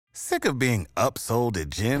Sick of being upsold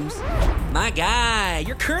at gyms? My guy,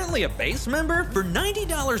 you're currently a base member? For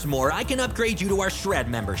 $90 more, I can upgrade you to our Shred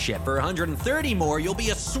membership. For $130 more, you'll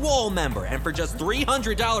be a Swole member. And for just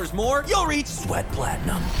 $300 more, you'll reach Sweat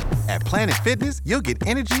Platinum. At Planet Fitness, you'll get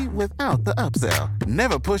energy without the upsell.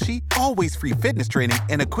 Never pushy, always free fitness training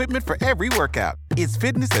and equipment for every workout. It's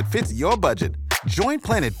fitness that fits your budget. Join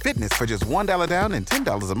Planet Fitness for just $1 down and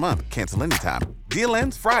 $10 a month. Cancel anytime. Deal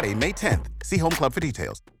ends Friday, May 10th. See Home Club for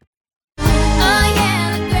details. Oh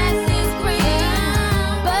yeah, the grass is green,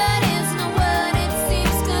 but it's not what it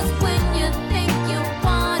seems. 'Cause when you think you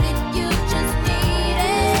want it, you just need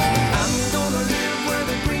it. I'm gonna live where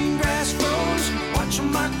the green grass grows,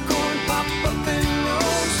 watching my corn pop up and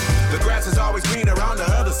rose. The grass is always greener on the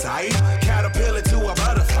other side. Caterpillar to a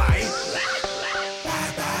butterfly.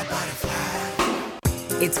 Bye bye butterfly.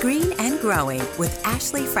 It's Green and Growing with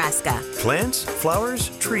Ashley Frasca Plants,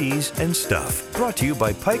 flowers, trees, and stuff. Brought to you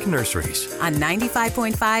by Pike Nurseries. on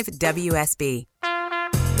 95.5 WSB.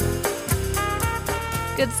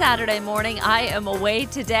 Good Saturday morning. I am away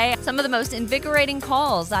today. Some of the most invigorating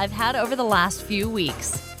calls I've had over the last few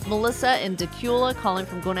weeks. Melissa in Decula, calling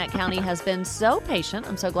from Gwinnett County, has been so patient.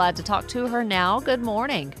 I'm so glad to talk to her now. Good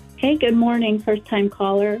morning. Hey, good morning. First-time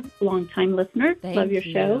caller, long-time listener. Thank Love your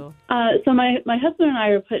you. show. So my husband and I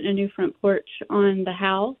are putting a new front porch on the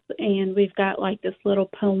house, and we've got like this little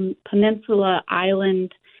peninsula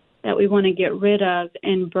island that we want to get rid of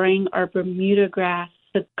and bring our Bermuda grass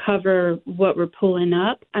to cover what we're pulling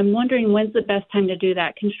up. I'm wondering when's the best time to do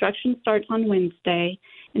that. Construction starts on Wednesday,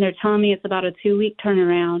 and they're telling me it's about a 2-week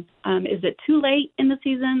turnaround. Is it too late in the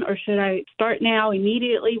season, or should I start now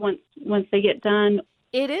immediately once they get done?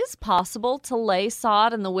 It is possible to lay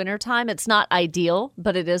sod in the wintertime. It's not ideal,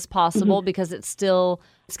 but it is possible because it's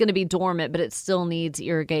going to be dormant, but it still needs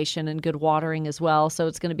irrigation and good watering as well. So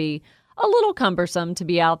it's going to be a little cumbersome to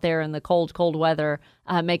be out there in the cold, cold weather,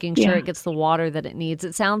 making sure it gets the water that it needs.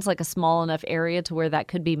 It sounds like a small enough area to where that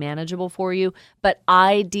could be manageable for you, but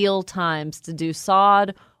ideal times to do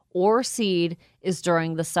sod or seed is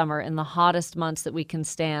during the summer in the hottest months that we can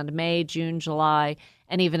stand, May, June, July,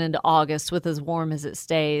 and even into August with as warm as it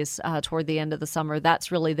stays toward the end of the summer.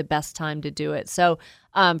 That's really the best time to do it. So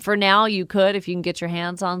for now, you could, if you can get your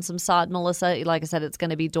hands on some sod, Melissa. Like I said, it's going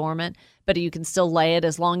to be dormant, but you can still lay it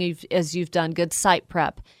as long as you've done good site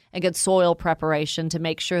prep and good soil preparation to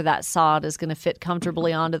make sure that sod is going to fit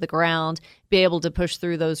comfortably onto the ground, be able to push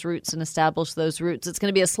through those roots and establish those roots. It's going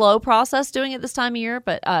to be a slow process doing it this time of year,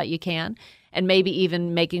 but you can. And maybe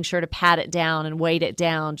even making sure to pat it down and weight it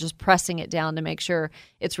down, just pressing it down to make sure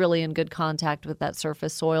it's really in good contact with that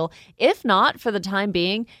surface soil. If not, for the time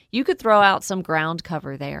being, you could throw out some ground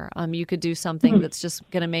cover there. You could do something that's just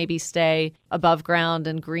going to maybe stay above ground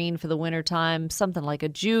and green for the wintertime, something like a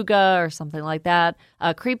juga or something like that.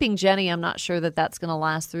 Creeping Jenny, I'm not sure that that's going to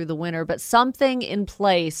last through the winter, but something in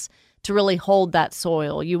place to really hold that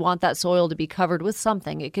soil. You want that soil to be covered with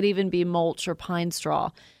something. It could even be mulch or pine straw,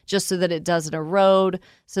 just so that it doesn't erode,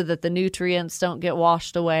 so that the nutrients don't get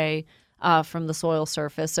washed away from the soil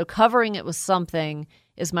surface. So covering it with something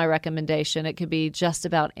is my recommendation. It could be just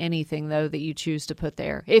about anything, though, that you choose to put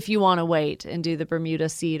there, if you want to wait and do the Bermuda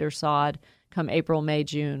seed or sod come April, May,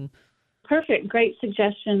 June. Perfect. Great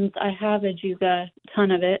suggestions. I have a juga, ton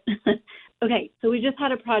of it. Okay, so we just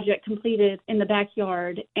had a project completed in the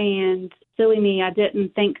backyard, and silly me, I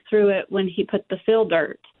didn't think through it when he put the fill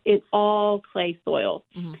dirt. It's all clay soil.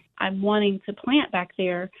 I'm wanting to plant back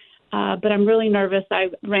there, but I'm really nervous. I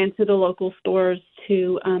ran to the local stores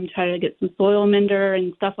to try to get some soil mender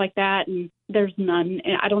and stuff like that, and there's none.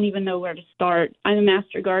 And I don't even know where to start. I'm a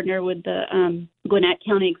master gardener with the Gwinnett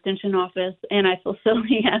County Extension Office, and I feel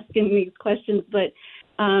silly asking these questions, but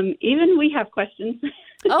even we have questions.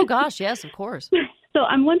 Oh, gosh, yes, of course. So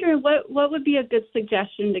I'm wondering what would be a good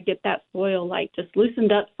suggestion to get that soil like just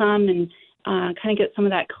loosened up some and kind of get some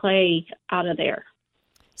of that clay out of there.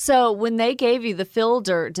 So when they gave you the fill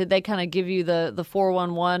dirt, did they kind of give you the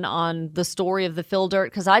 411 on the story of the fill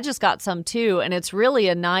dirt? Because I just got some too, and it's really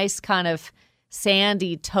a nice kind of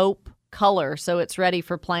sandy taupe color, so it's ready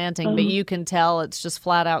for planting, but you can tell it's just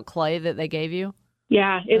flat out clay that they gave you?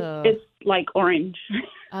 Yeah, it's like orange.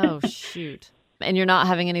 Oh, shoot. And you're not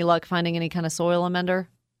having any luck finding any kind of soil amender?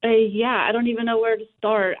 Yeah, I don't even know where to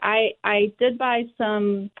start. I did buy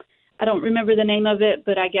some, I don't remember the name of it,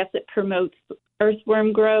 but I guess it promotes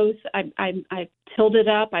earthworm growth. I tilled it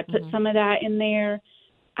up. I put some of that in there.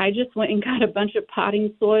 I just went and got a bunch of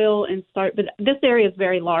potting soil and but this area is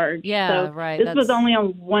very large. Yeah, so right. This was only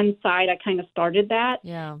on one side. I kind of started that.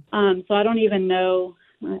 Yeah. So I don't even know.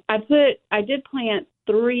 I did plant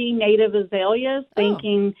 3 native azaleas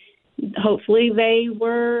thinking hopefully they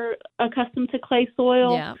were accustomed to clay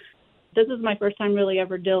soil. Yeah. This is my first time really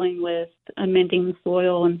ever dealing with amending the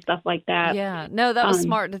soil and stuff like that. Yeah. No, that was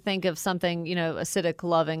smart to think of something, acidic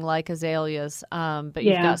loving like azaleas. But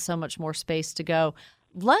you've got so much more space to go.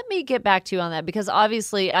 Let me get back to you on that, because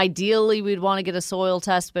obviously, ideally, we'd want to get a soil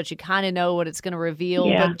test, but you kind of know what it's going to reveal.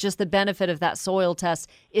 Yeah. But just the benefit of that soil test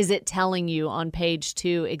is it telling you on page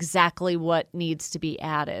 2 exactly what needs to be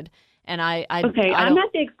added. And I'm at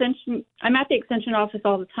the extension office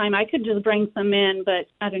all the time. I could just bring some in, but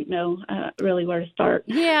I don't know really where to start.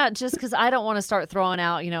 Yeah, just because I don't want to start throwing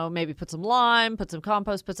out, maybe put some lime, put some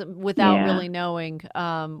compost, without really knowing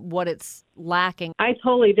what it's lacking. I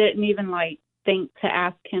totally didn't even think to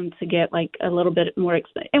ask him to get a little bit more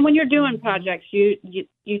expensive. And when you're doing projects, you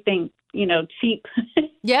think, cheap.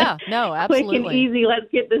 Yeah, no, absolutely. Quick and easy, let's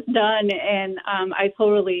get this done. And I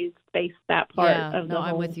totally spaced that part of the whole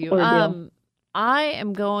I'm with you. ordeal. I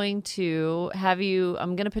am going to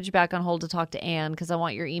I'm going to put you back on hold to talk to Ann, because I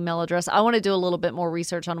want your email address. I want to do a little bit more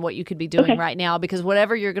research on what you could be doing right now, because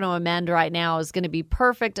whatever you're going to amend right now is going to be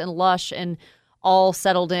perfect and lush and all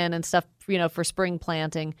settled in and stuff, for spring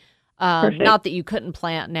planting. Not that you couldn't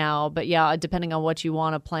plant now, but yeah, depending on what you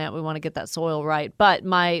want to plant, we want to get that soil right. But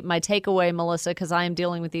my takeaway, Melissa, because I am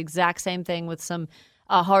dealing with the exact same thing with some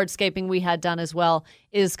hardscaping we had done as well,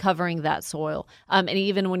 is covering that soil. And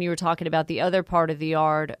even when you were talking about the other part of the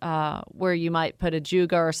yard where you might put a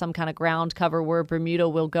juga or some kind of ground cover where Bermuda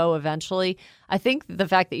will go eventually, I think the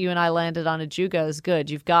fact that you and I landed on a juga is good.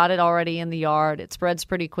 You've got it already in the yard. It spreads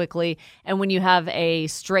pretty quickly. And when you have a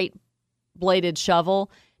straight bladed shovel,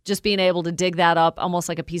 just being able to dig that up almost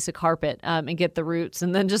like a piece of carpet and get the roots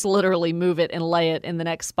and then just literally move it and lay it in the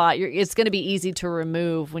next spot. It's going to be easy to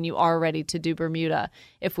remove when you are ready to do Bermuda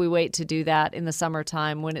if we wait to do that in the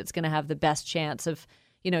summertime, when it's going to have the best chance of,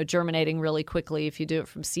 germinating really quickly if you do it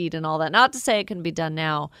from seed and all that. Not to say it can be done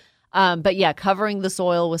now, but yeah, covering the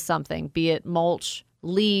soil with something, be it mulch,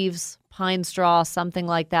 leaves, pine straw, something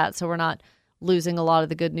like that, so we're not losing a lot of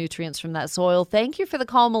the good nutrients from that soil. Thank you for the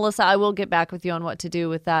call, Melissa. I will get back with you on what to do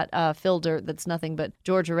with that fill dirt that's nothing but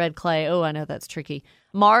Georgia red clay. Oh, I know that's tricky.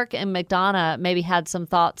 Mark and McDonough maybe had some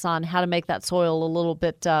thoughts on how to make that soil a little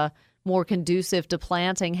bit more conducive to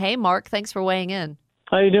planting. Hey, Mark, thanks for weighing in.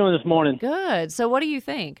 How you doing this morning? Good. So what do you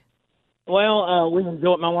think? Well, we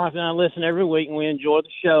enjoy it. My wife and I listen every week, and we enjoy the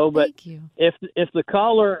show. But Thank you. If the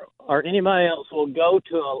caller or anybody else will go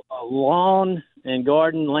to a lawn and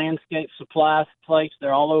garden landscape supply place,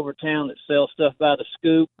 they're all over town that sell stuff by the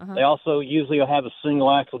scoop. They also usually will have a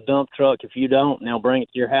single axle dump truck. If you don't, and they'll bring it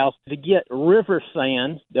to your house. To get river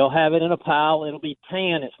sand, they'll have it in a pile. It'll be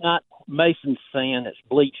tan. It's not mason sand. It's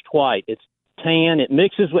bleached white. It's tan. It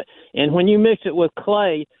mixes with, and when you mix it with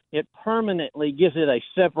clay, it permanently gives it a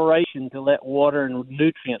separation to let water and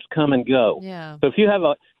nutrients come and go. Yeah. So if you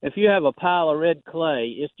have a pile of red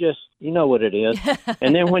clay, it's just, you know what it is.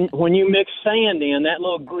 And then when you mix sand in, that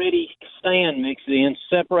little gritty sand mixed in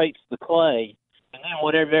separates the clay, and then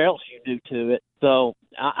whatever else you do to it. So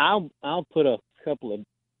I'll put a couple of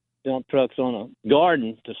dump trucks on a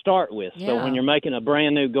garden to start with. Yeah. So when you're making a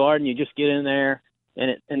brand new garden, you just get in there,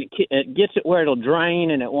 and it gets it where it'll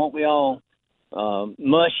drain and it won't be all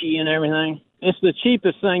mushy and everything. It's the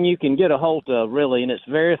cheapest thing you can get a hold of, really, and it's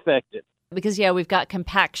very effective. Because, yeah, we've got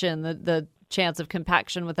compaction, the chance of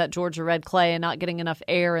compaction with that Georgia red clay and not getting enough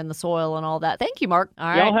air in the soil and all that. Thank you, Mark. All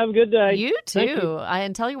right. Y'all have a good day. You too. Thank you.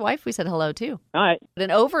 And tell your wife we said hello, too. All right.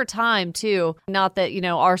 And over time, too, not that,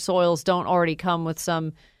 our soils don't already come with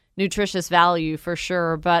some nutritious value for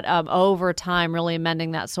sure, but over time, really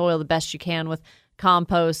amending that soil the best you can with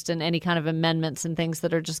compost and any kind of amendments and things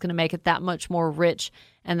that are just going to make it that much more rich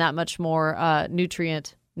and that much more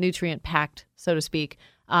nutrient packed, so to speak.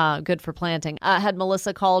 Good for planting. I had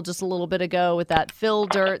Melissa call just a little bit ago with that fill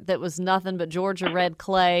dirt that was nothing but Georgia red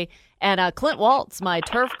clay. And Clint Waltz, my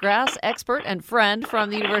turf grass expert and friend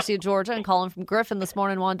from the University of Georgia and calling from Griffin this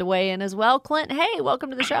morning, wanted to weigh in as well. Clint, hey,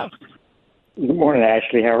 welcome to the show. Good morning,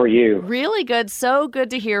 Ashley. How are you? Really good. So good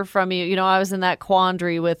to hear from you. I was in that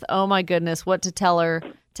quandary with, oh my goodness, what to tell her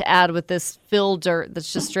to add with this fill dirt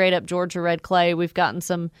that's just straight up Georgia red clay. We've gotten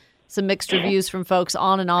some mixed reviews from folks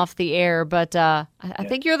on and off the air, but I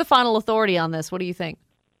think you're the final authority on this. What do you think?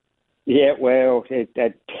 Yeah, well,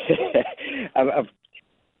 the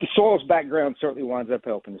soil's background certainly winds up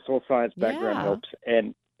helping. The soil science background helps,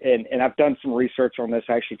 and I've done some research on this,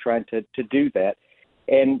 actually trying to do that.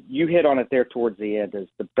 And you hit on it there towards the end. Is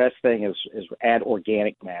the best thing is add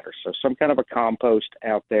organic matter. So some kind of a compost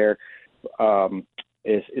out there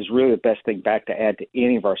is really the best thing back to add to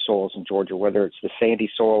any of our soils in Georgia, whether it's the sandy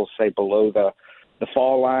soils, say below the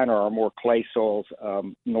fall line or our more clay soils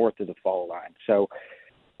north of the fall line. So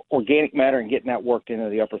organic matter and getting that worked into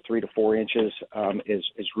the upper 3 to 4 inches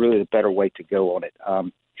is really the better way to go on it.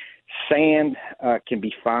 Sand can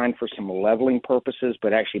be fine for some leveling purposes,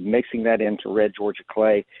 but actually mixing that into red Georgia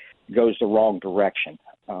clay goes the wrong direction.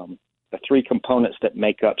 The 3 components that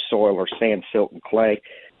make up soil are sand, silt, and clay.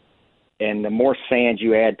 And the more sand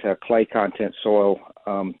you add to a clay content soil,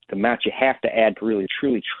 the amount you have to add to really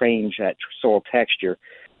truly change that soil texture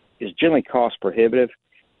is generally cost prohibitive.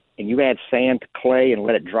 And you add sand to clay and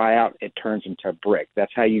let it dry out, it turns into a brick.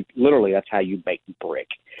 That's how you make brick.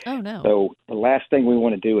 Oh, no. So the last thing we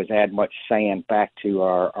want to do is add much sand back to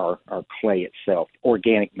our clay itself.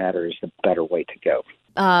 Organic matter is the better way to go.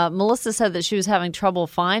 Melissa said that she was having trouble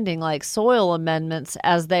finding like soil amendments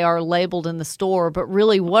as they are labeled in the store, but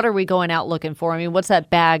really what are we going out looking for? I mean, what's that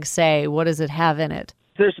bag say? What does it have in it?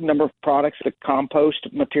 There's a number of products, the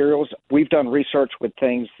compost materials. We've done research with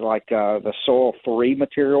things like the soil-free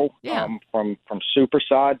material from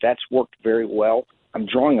Supersod. That's worked very well. I'm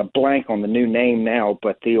drawing a blank on the new name now,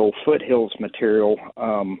 but the old Foothills material,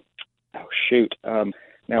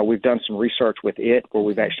 now, we've done some research with it where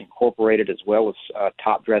we've actually incorporated as well as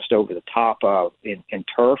top dressed over the top in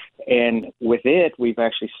turf. And with it, we've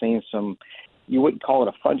actually seen some, you wouldn't call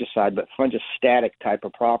it a fungicide, but fungistatic type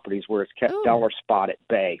of properties where it's kept dollar spot at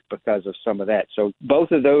bay because of some of that. So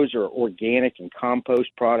both of those are organic and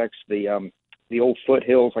compost products. The old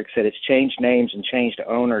Foothills, like I said, it's changed names and changed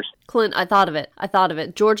owners. Clint, I thought of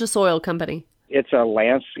it. Georgia Soil Company. It's a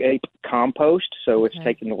landscape compost, so it's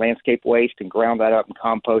taking the landscape waste and ground that up and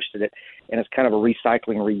composted it, and it's kind of a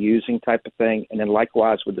recycling, reusing type of thing. And then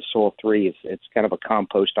likewise with the Soil-Free, it's kind of a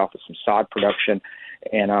compost off of some sod production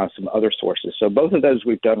and some other sources. So both of those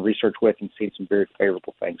we've done research with and seen some very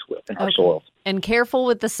favorable things with in our soils. And careful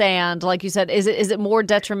with the sand, like you said. Is it more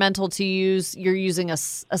detrimental to use? You're using a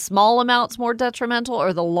small amount's more detrimental,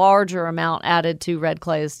 or the larger amount added to red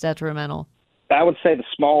clay is detrimental? I would say the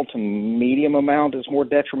small to medium amount is more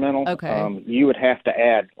detrimental. Okay. You would have to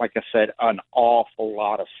add, like I said, an awful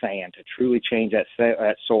lot of sand to truly change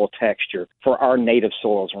that soil texture for our native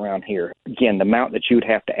soils around here. Again, the amount that you would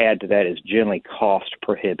have to add to that is generally cost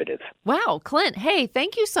prohibitive. Wow, Clint, hey,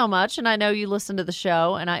 thank you so much. And I know you listen to the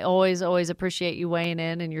show, and I always appreciate you weighing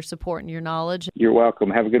in and your support and your knowledge. You're welcome.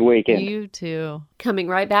 Have a good weekend. You too. Coming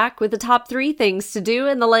right back with the top 3 things to do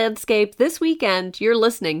in the landscape this weekend. You're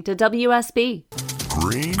listening to WSB.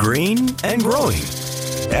 Green and growing.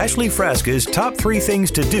 Ashley Frasca's top 3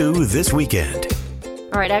 things to do this weekend.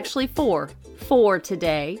 All right, actually 4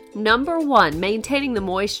 today. Number 1, maintaining the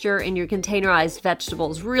moisture in your containerized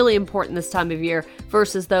vegetables. Really important this time of year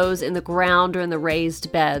versus those in the ground or in the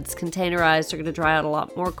raised beds. Containerized are going to dry out a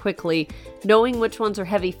lot more quickly. Knowing which ones are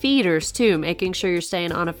heavy feeders, too, making sure you're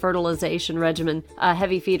staying on a fertilization regimen.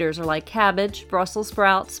 Heavy feeders are like cabbage, Brussels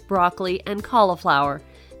sprouts, broccoli, and cauliflower.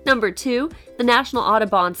 Number 2, the National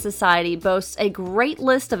Audubon Society boasts a great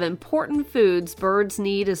list of important foods birds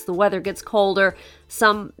need as the weather gets colder.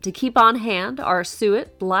 Some to keep on hand are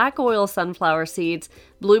suet, black oil sunflower seeds,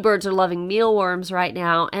 bluebirds are loving mealworms right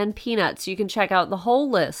now, and peanuts. You can check out the whole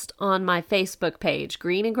list on my Facebook page,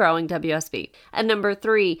 Green and Growing WSB. And number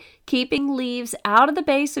 3, keeping leaves out of the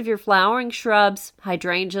base of your flowering shrubs,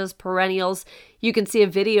 hydrangeas, perennials. You can see a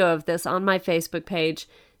video of this on my Facebook page.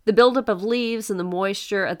 The buildup of leaves and the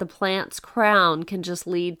moisture at the plant's crown can just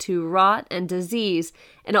lead to rot and disease.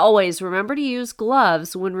 And always remember to use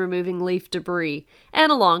gloves when removing leaf debris.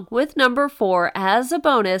 And along with number 4, as a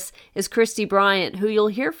bonus, is Christy Bryant, who you'll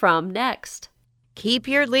hear from next. Keep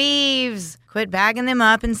your leaves. Quit bagging them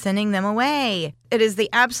up and sending them away. It is the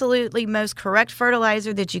absolutely most correct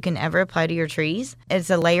fertilizer that you can ever apply to your trees. It's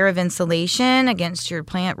a layer of insulation against your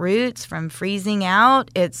plant roots from freezing out.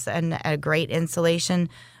 It's a great insulation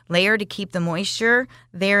layer to keep the moisture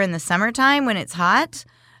there in the summertime when it's hot.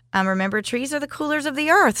 Remember, trees are the coolers of the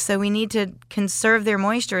earth, so we need to conserve their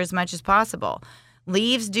moisture as much as possible.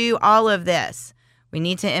 Leaves do all of this. We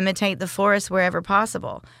need to imitate the forest wherever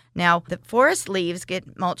possible. Now, the forest leaves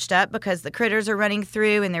get mulched up because the critters are running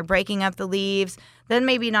through and they're breaking up the leaves. That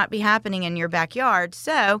maybe not be happening in your backyard,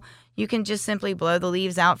 so you can just simply blow the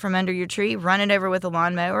leaves out from under your tree, run it over with a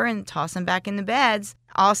lawnmower, and toss them back in the beds.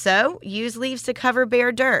 Also, use leaves to cover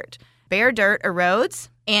bare dirt. Bare dirt erodes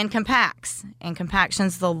and compacts, and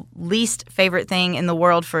compaction's the least favorite thing in the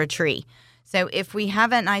world for a tree. So if we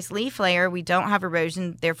have a nice leaf layer, we don't have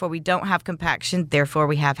erosion, therefore we don't have compaction, therefore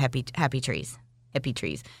we have happy trees. Hippie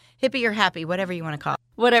trees. Hippie or happy, whatever you want to call it.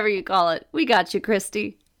 Whatever you call it. We got you,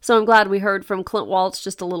 Christy. So I'm glad we heard from Clint Waltz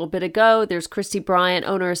just a little bit ago. There's Christy Bryant,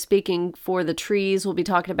 owner of Speaking for the Trees. We'll be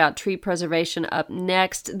talking about tree preservation up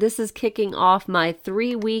next. This is kicking off my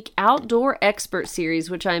 3-week outdoor expert series,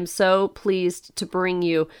 which I'm so pleased to bring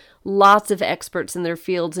you. Lots of experts in their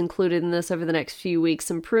fields included in this over the next few weeks.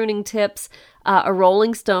 Some pruning tips, a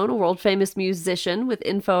Rolling Stone, a world-famous musician with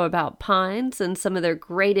info about pines and some of their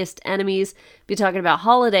greatest enemies. Be talking about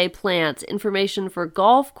holiday plants, information for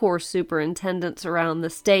golf course superintendents around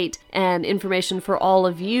the state, and information for all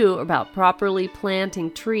of you about properly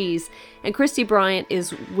planting trees. And Christy Bryant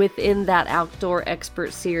is within that outdoor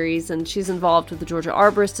expert series, and she's involved with the Georgia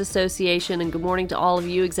Arborist Association. And good morning to all of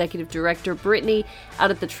you, Executive Director Brittany,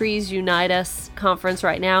 out at the Trees Unite Us conference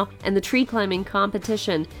right now, and the tree climbing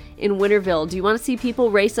competition in Winterville. Do you want to see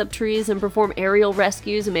people race up trees and perform aerial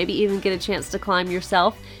rescues and maybe even get a chance to climb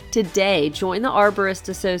yourself? Today, join the Arborist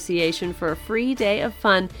Association for a free day of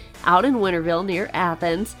fun out in Winterville near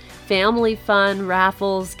Athens. Family fun,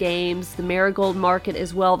 raffles, games, the Marigold Market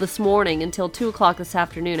as well this morning until 2 o'clock this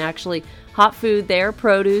afternoon, actually. Hot food there,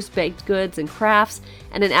 produce, baked goods, and crafts,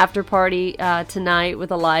 and an after party tonight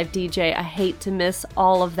with a live DJ. I hate to miss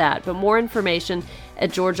all of that, but more information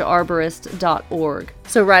at georgiaarborist.org.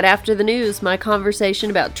 So right after the news, my conversation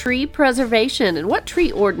about tree preservation and what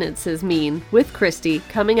tree ordinances mean with Christy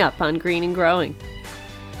coming up on Green and Growing.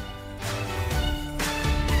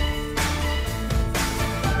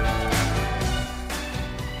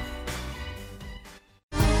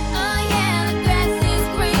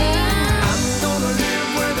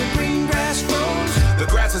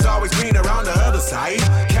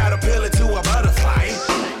 Caterpillar to a butterfly.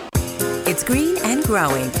 It's Green and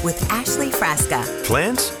Growing with Ashley Frasca.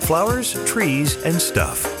 Plants, flowers, trees, and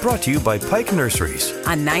stuff. Brought to you by Pike Nurseries.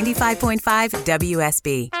 On 95.5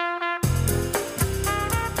 WSB.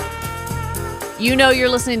 You know you're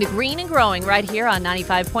listening to Green and Growing right here on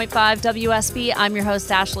 95.5 WSB. I'm your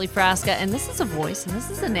host, Ashley Frasca, and this is a voice, and this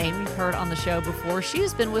is a name you've heard on the show before. She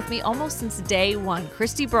has been with me almost since day one.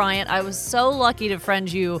 Christy Bryant, I was so lucky to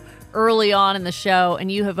friend you early on in the show, and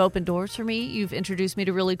you have opened doors for me. You've introduced me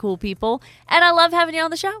to really cool people, and I love having you on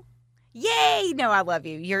the show. Yay! No, I love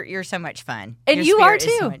you. You're so much fun. And Your you are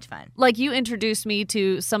spirit is too. so much fun. Like, you introduced me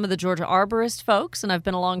to some of the Georgia Arborist folks, and I've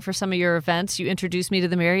been along for some of your events. You introduced me to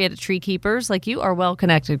the Marietta Tree Keepers. Like, you are well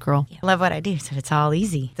connected, girl. I love what I do, so it's all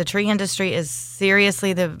easy. The tree industry is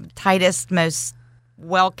seriously the tightest, most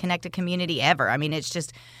well-connected community ever. I mean, it's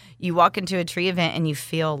just, you walk into a tree event and you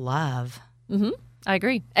feel love. Mm-hmm. I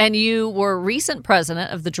agree. And you were recent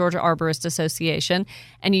president of the Georgia Arborist Association,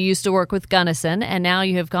 and you used to work with Gunnison, and now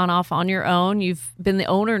you have gone off on your own. You've been the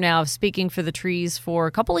owner now of Speaking for the Trees for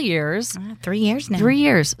a couple of years. 3 years now. 3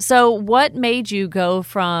 years. So what made you go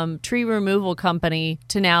from tree removal company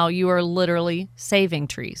to now you are literally saving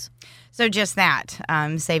trees? So just that,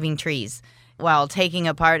 saving trees. While taking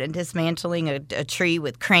apart and dismantling a tree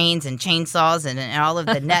with cranes and chainsaws and all of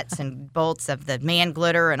the nuts and bolts of the man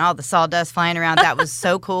glitter and all the sawdust flying around. That was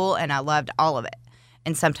so cool, and I loved all of it.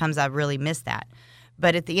 And sometimes I really miss that.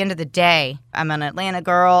 But at the end of the day, I'm an Atlanta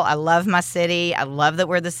girl. I love my city. I love that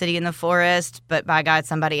we're the city in the forest. But by God,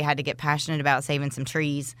 somebody had to get passionate about saving some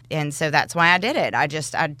trees. And so that's why I did it. I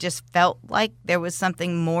just felt like there was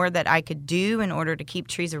something more that I could do in order to keep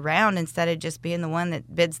trees around instead of just being the one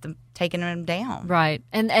that bids them taking them down. Right.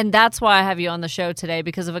 And that's why I have you on the show today,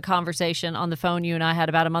 because of a conversation on the phone you and I had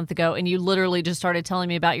about a month ago. And you literally just started telling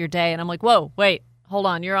me about your day. And I'm like, whoa, wait. Hold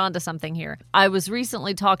on, you're on to something here. I was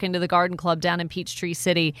recently talking to the Garden Club down in Peachtree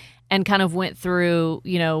City and kind of went through,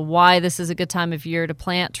 why this is a good time of year to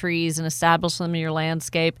plant trees and establish them in your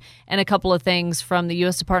landscape, and a couple of things from the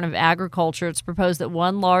U.S. Department of Agriculture. It's proposed that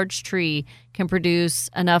one large tree can produce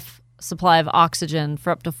enough supply of oxygen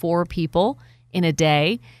for up to 4 people in a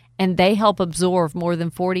day. And they help absorb more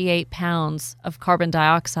than 48 pounds of carbon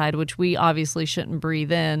dioxide, which we obviously shouldn't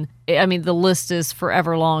breathe in. I mean, the list is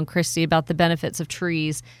forever long, Christy, about the benefits of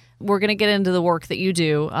trees. We're going to get into the work that you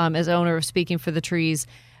do as owner of Speaking for the Trees.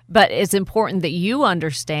 But it's important that you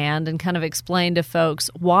understand and kind of explain to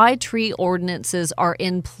folks why tree ordinances are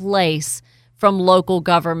in place from local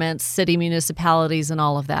governments, city municipalities, and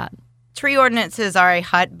all of that. Tree ordinances are a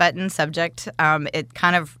hot button subject. It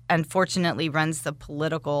kind of unfortunately runs the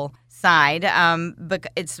political side, but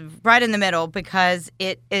it's right in the middle because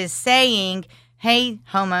it is saying, hey,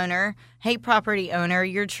 homeowner, hey, property owner,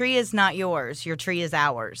 your tree is not yours. Your tree is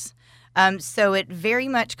ours. So it very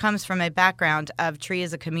much comes from a background of tree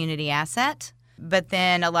as a community asset, But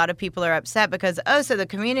then a lot of people are upset because, so the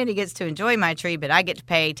community gets to enjoy my tree, but I get to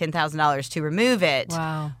pay $10,000 to remove it.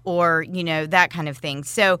 Wow. Or, that kind of thing.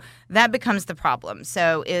 So that becomes the problem.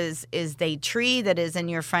 So is the tree that is in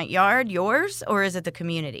your front yard yours, or is it the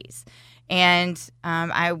community's? And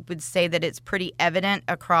I would say that it's pretty evident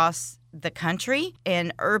across the country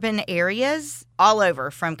in urban areas all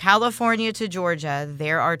over, from California to Georgia,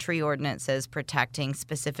 there are tree ordinances protecting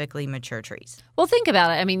specifically mature trees. Well, think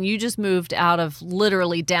about it. I mean, you just moved out of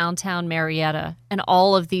literally downtown Marietta, and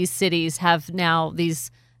all of these cities have now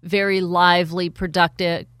these very lively,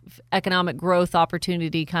 productive economic growth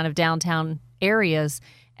opportunity kind of downtown areas.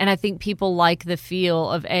 And I think people like the feel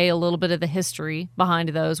of, a little bit of the history behind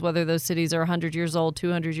those, whether those cities are 100 years old,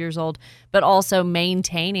 200 years old, but also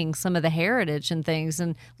maintaining some of the heritage and things.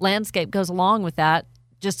 And landscape goes along with that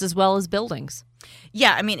just as well as buildings.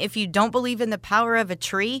 Yeah, I mean, if you don't believe in the power of a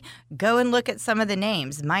tree, go and look at some of the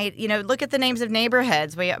names. Look at the names of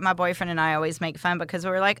neighborhoods. My boyfriend and I always make fun because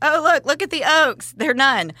we're like, look at the oaks. They're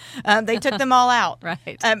none. They took them all out,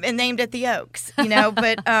 right? And named it the oaks.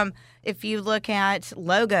 But if you look at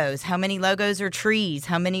logos, how many logos are trees?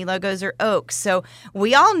 How many logos are oaks? So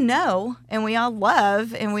we all know and we all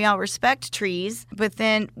love and we all respect trees. But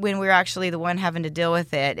then when we're actually the one having to deal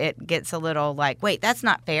with it, it gets a little like, wait, that's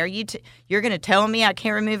not fair. You're going to tell me I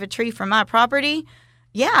can't remove a tree from my property?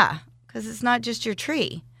 Yeah, because it's not just your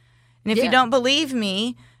tree. And if you don't believe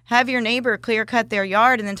me, have your neighbor clear cut their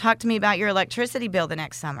yard and then talk to me about your electricity bill the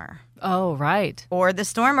next summer. Oh, right. Or the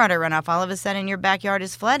stormwater runoff. All of a sudden your backyard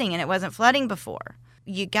is flooding and it wasn't flooding before.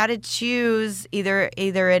 You got to choose either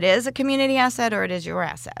it is a community asset or it is your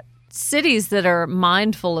asset. Cities that are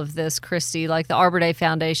mindful of this, Christy, like the Arbor Day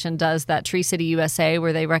Foundation does that Tree City USA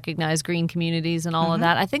where they recognize green communities and all of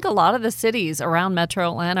that. I think a lot of the cities around Metro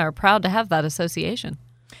Atlanta are proud to have that association.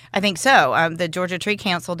 I think so. The Georgia Tree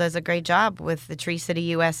Council does a great job with the Tree City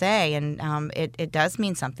USA, and it does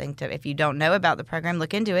mean something. If you don't know about the program,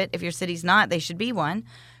 look into it. If your city's not, they should be one.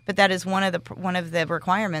 But that is one of the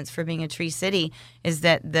requirements for being a tree city is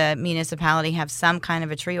that the municipality have some kind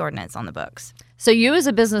of a tree ordinance on the books. So you as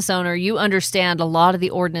a business owner, you understand a lot of the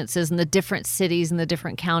ordinances in the different cities and the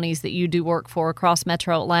different counties that you do work for across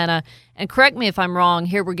Metro Atlanta. And correct me if I'm wrong,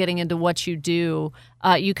 here we're getting into what you do.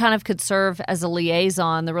 You kind of could serve as a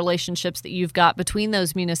liaison, the relationships that you've got between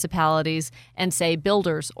those municipalities and, say,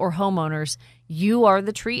 builders or homeowners. You are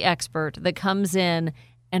the tree expert that comes in.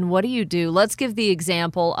 And what do you do? Let's give the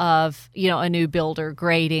example of, a new builder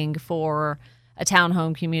grading for a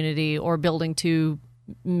townhome community or building 2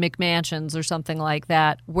 McMansions or something like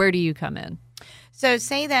that. Where do you come in? So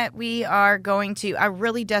say that we are going to, I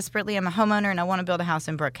really desperately am a homeowner and I want to build a house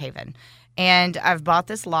in Brookhaven. And I've bought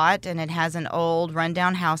this lot and it has an old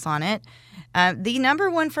rundown house on it. The number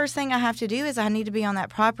one first thing I have to do is I need to be on that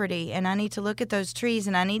property and I need to look at those trees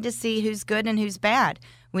and I need to see who's good and who's bad.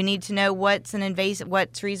 We need to know what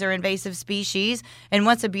trees are invasive species and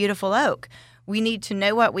what's a beautiful oak. We need to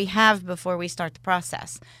know what we have before we start the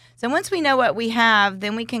process. So once we know what we have,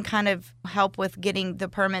 then we can kind of help with getting the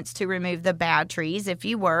permits to remove the bad trees, if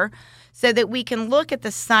you were, so that we can look at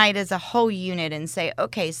the site as a whole unit and say,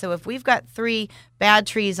 okay, so if we've got 3 bad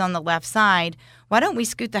trees on the left side, why don't we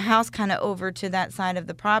scoot the house kind of over to that side of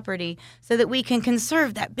the property so that we can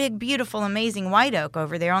conserve that big, beautiful, amazing white oak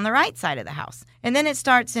over there on the right side of the house? And then it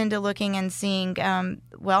starts into looking and seeing,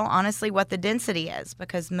 honestly, what the density is,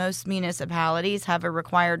 because most municipalities have a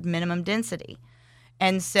required minimum density.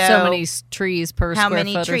 And so many trees per square foot or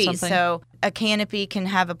something. How many trees? So a canopy can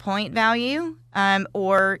have a point value,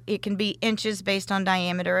 or it can be inches based on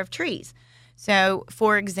diameter of trees. So,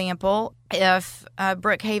 for example, if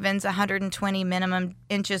Brookhaven's 120 minimum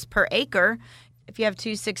inches per acre, if you have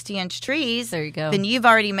 2 60-inch trees, there you go. Then you've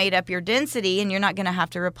already made up your density and you're not going to have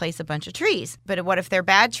to replace a bunch of trees. But what if they're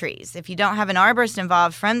bad trees? If you don't have an arborist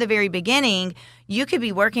involved from the very beginning, you could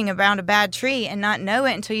be working around a bad tree and not know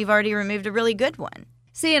it until you've already removed a really good one.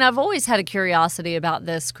 See, and I've always had a curiosity about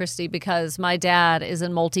this, Christy, because my dad is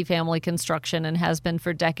in multifamily construction and has been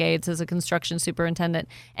for decades as a construction superintendent.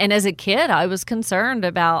 And as a kid, I was concerned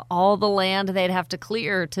about all the land they'd have to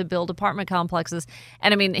clear to build apartment complexes.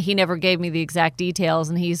 And I mean, he never gave me the exact details,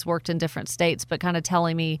 and he's worked in different states, but kind of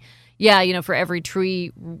telling me, for every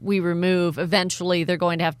tree we remove, eventually they're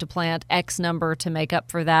going to have to plant X number to make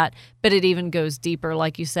up for that. But it even goes deeper,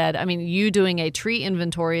 like you said. I mean, you doing a tree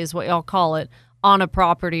inventory is what y'all call it, on a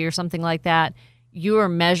property or something like that, you are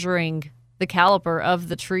measuring the caliber of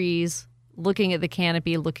the trees, looking at the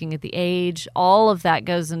canopy, looking at the age. All of that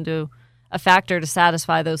goes into a factor to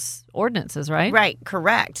satisfy those ordinances, right? Right,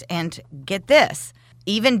 correct. And get this,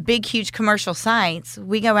 even big, huge commercial sites,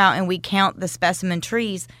 we go out and we count the specimen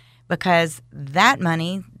trees, because that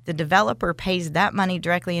money, the developer pays that money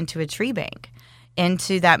directly into a tree bank,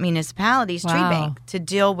 into that municipality's tree bank to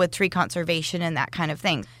deal with tree conservation and that kind of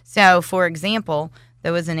thing. So, for example,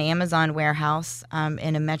 there was an Amazon warehouse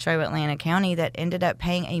in a metro Atlanta county that ended up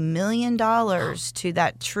paying $1 million to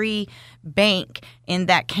that tree bank in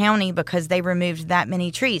that county because they removed that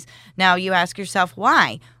many trees. Now, you ask yourself,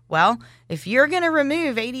 why? Well, if you're going to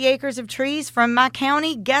remove 80 acres of trees from my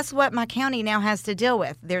county, guess what my county now has to deal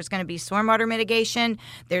with? There's going to be stormwater mitigation.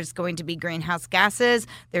 There's going to be greenhouse gases.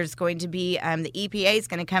 There's going to be the EPA is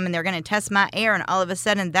going to come and they're going to test my air. And all of a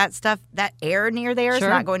sudden that air near there is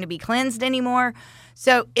not going to be cleansed anymore.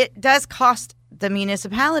 So it does cost the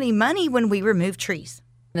municipality money when we remove trees.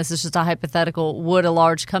 This is just a hypothetical. Would a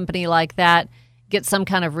large company like that get some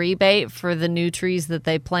kind of rebate for the new trees that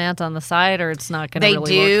they plant on the site, or it's not going to really work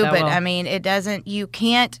that well? They do, but I mean, it doesn't. You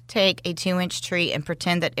can't take a 2-inch tree and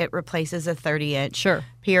pretend that it replaces a 30-inch. Sure.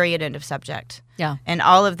 Period. End of subject. Yeah. And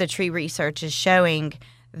all of the tree research is showing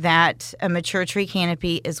that a mature tree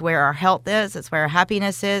canopy is where our health is. It's where our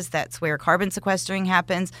happiness is. That's where carbon sequestering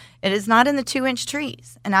happens. It is not in the 2-inch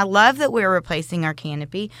trees. And I love that we're replacing our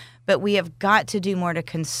canopy, but we have got to do more to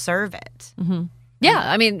conserve it. Mm-hmm. Yeah,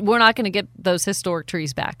 I mean, we're not going to get those historic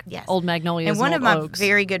trees back. Yes. Old magnolias and one and of old my oaks.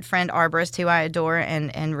 very good friend arborists who I adore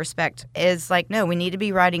and respect is like, no, we need to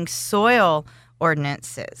be writing soil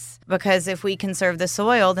ordinances, because if we conserve the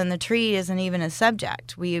soil, then the tree isn't even a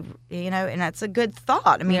subject. And that's a good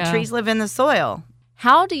thought. I mean, trees live in the soil.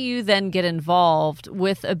 How do you then get involved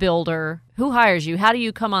with a builder? Who hires you? How do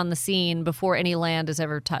you come on the scene before any land is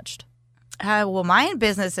ever touched? Well, my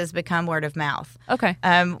business has become word of mouth. Okay.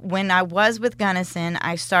 When I was with Gunnison,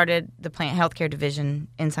 I started the plant healthcare division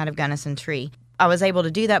inside of Gunnison Tree. I was able to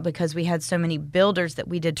do that because we had so many builders that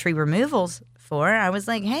we did tree removals for. I was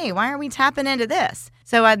like, hey, why are we tapping into this?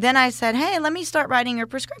 So then I said, hey, let me start writing your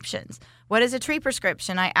prescriptions. What is a tree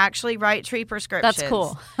prescription? I actually write tree prescriptions. That's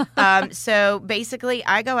cool. So basically,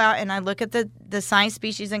 I go out and I look at the size,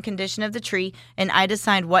 species, and condition of the tree, and I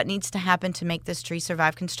decide what needs to happen to make this tree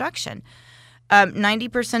survive construction.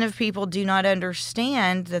 90% of people do not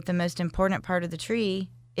understand that the most important part of the tree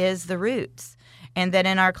is the roots, and that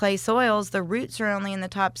in our clay soils, the roots are only in the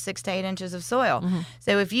top 6 to 8 inches of soil. Mm-hmm.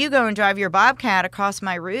 So if you go and drive your Bobcat across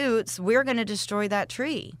my roots, we're going to destroy that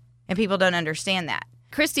tree, and people don't understand that.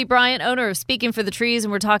 Christy Bryant, owner of Speaking for the Trees,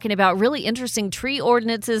 and we're talking about really interesting tree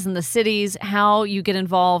ordinances in the cities, how you get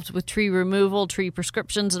involved with tree removal, tree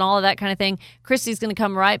prescriptions, and all of that kind of thing. Christy's going to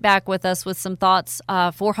come right back with us with some thoughts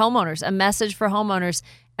for homeowners, a message for homeowners,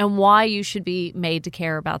 and why you should be made to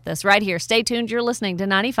care about this. Right here. Stay tuned. You're listening to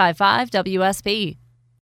 95.5 WSP.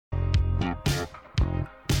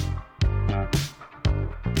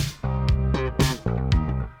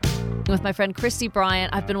 With my friend Christy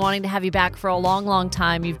Bryant. I've been wanting to have you back for a long, long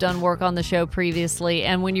time. You've done work on the show previously,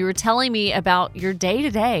 and when you were telling me about your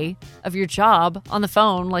day-to-day of your job on the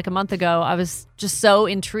phone like a month ago, I was just so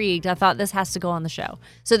intrigued. I thought this has to go on the show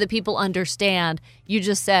so that people understand. You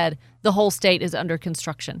just said the whole state is under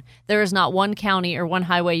construction. There is not one county or one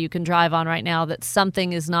highway you can drive on right now that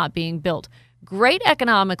something is not being built. Great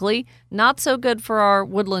economically, not so good for our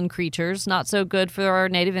woodland creatures, not so good for our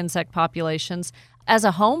native insect populations. As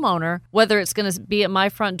a homeowner, whether it's going to be at my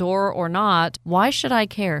front door or not, why should I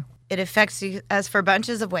care? It affects us for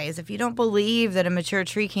bunches of ways. If you don't believe that a mature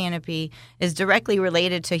tree canopy is directly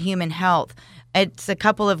related to human health, it's a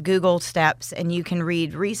couple of Google steps, and you can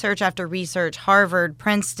read research after research. Harvard,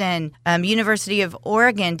 Princeton, University of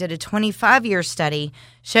Oregon did a 25-year study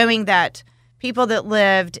showing that people that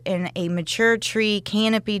lived in a mature tree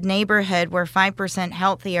canopied neighborhood were 5%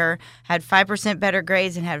 healthier, had 5% better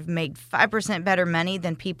grades, and have made 5% better money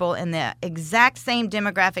than people in the exact same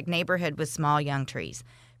demographic neighborhood with small young trees,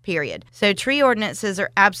 period. So tree ordinances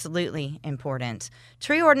are absolutely important.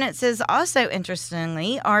 Tree ordinances also,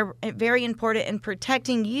 interestingly, are very important in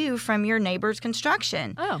protecting you from your neighbor's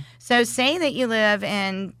construction. Oh. So say that you live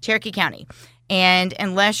in Cherokee County, and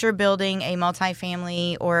unless you're building a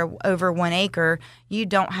multifamily or over 1 acre, you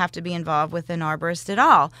don't have to be involved with an arborist at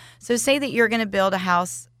all. So say that you're going to build a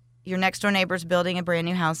house, your next door neighbor's building a brand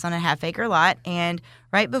new house on a half-acre lot, and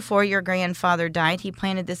right before your grandfather died, he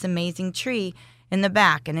planted this amazing tree in the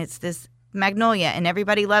back, and it's this magnolia, and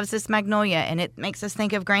everybody loves this magnolia, and it makes us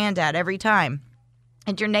think of Granddad every time.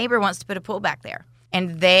 And your neighbor wants to put a pool back there,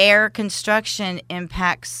 and their construction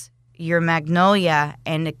impacts your magnolia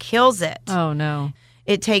and it kills it. Oh, no.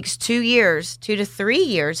 It takes 2 to 3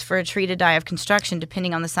 years for a tree to die of construction,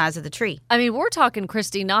 depending on the size of the tree. I mean, we're talking,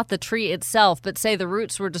 Christy, not the tree itself, but say the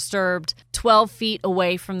roots were disturbed 12 feet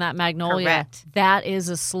away from that magnolia. Correct. That is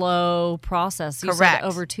a slow process. You Correct. said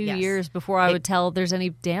over 2 Yes. years before I would tell there's any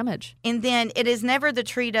damage. And then it is never the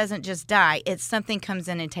tree doesn't just die. It's something comes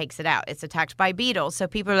in and takes it out. It's attacked by beetles. So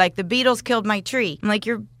people are like, the beetles killed my tree. I'm like,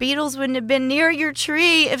 your beetles wouldn't have been near your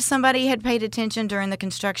tree if somebody had paid attention during the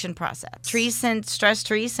construction process. Trees send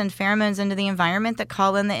pheromones into the environment that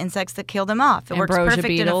call in the insects that kill them off. Ambrosia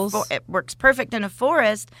beetles. It works perfect in a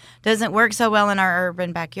forest, doesn't work so well in our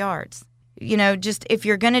urban backyards. You know, just if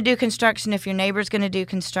you're going to do construction, if your neighbor's going to do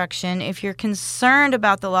construction, if you're concerned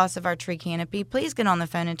about the loss of our tree canopy, please get on the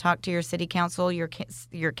phone and talk to your city council, your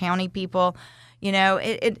county people. You know,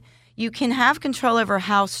 you can have control over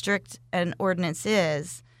how strict an ordinance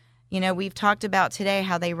is. You know, we've talked about today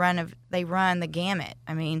how they run the gamut.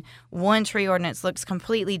 I mean, one tree ordinance looks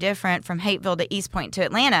completely different from Hateville to East Point to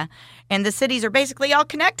Atlanta, and the cities are basically all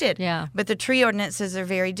connected. Yeah. But the tree ordinances are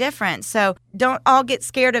very different. So don't all get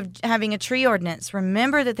scared of having a tree ordinance.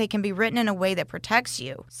 Remember that they can be written in a way that protects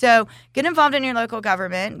you. So get involved in your local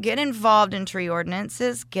government, get involved in tree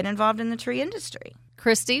ordinances, get involved in the tree industry.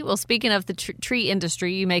 Christy, well, speaking of the tree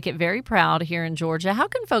industry, you make it very proud here in Georgia. How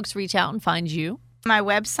can folks reach out and find you? My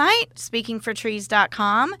website,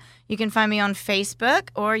 speakingfortrees.com. You can find me on Facebook,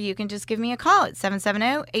 or you can just give me a call at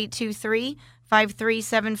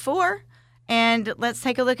 770-823-5374, and let's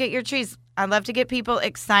take a look at your trees. I love to get people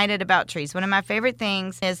excited about trees. One of my favorite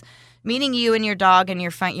things is meeting you and your dog in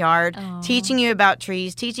your front yard, teaching you about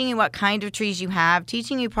trees, teaching you what kind of trees you have,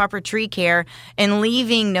 teaching you proper tree care, and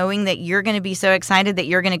leaving knowing that you're going to be so excited that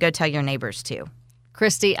you're going to go tell your neighbors too.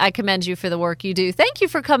 Christy, I commend you for the work you do. Thank you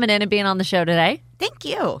for coming in and being on the show today. Thank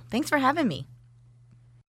you. Thanks for having me.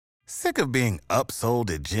 Sick of being upsold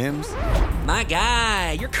at gyms? My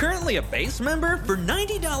guy, you're currently a base member? For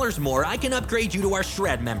 $90 more, I can upgrade you to our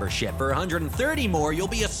Shred membership. For $130 more, you'll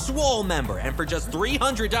be a Swole member. And for just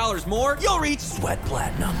 $300 more, you'll reach Sweat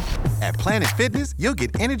Platinum. At Planet Fitness, you'll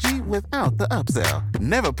get energy without the upsell.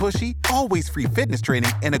 Never pushy, always free fitness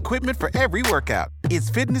training and equipment for every workout. It's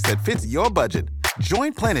fitness that fits your budget.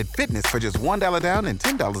 Join Planet Fitness for just $1 down and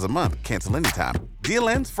 $10 a month. Cancel anytime. Deal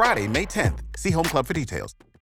ends Friday, May 10th. See Home Club for details.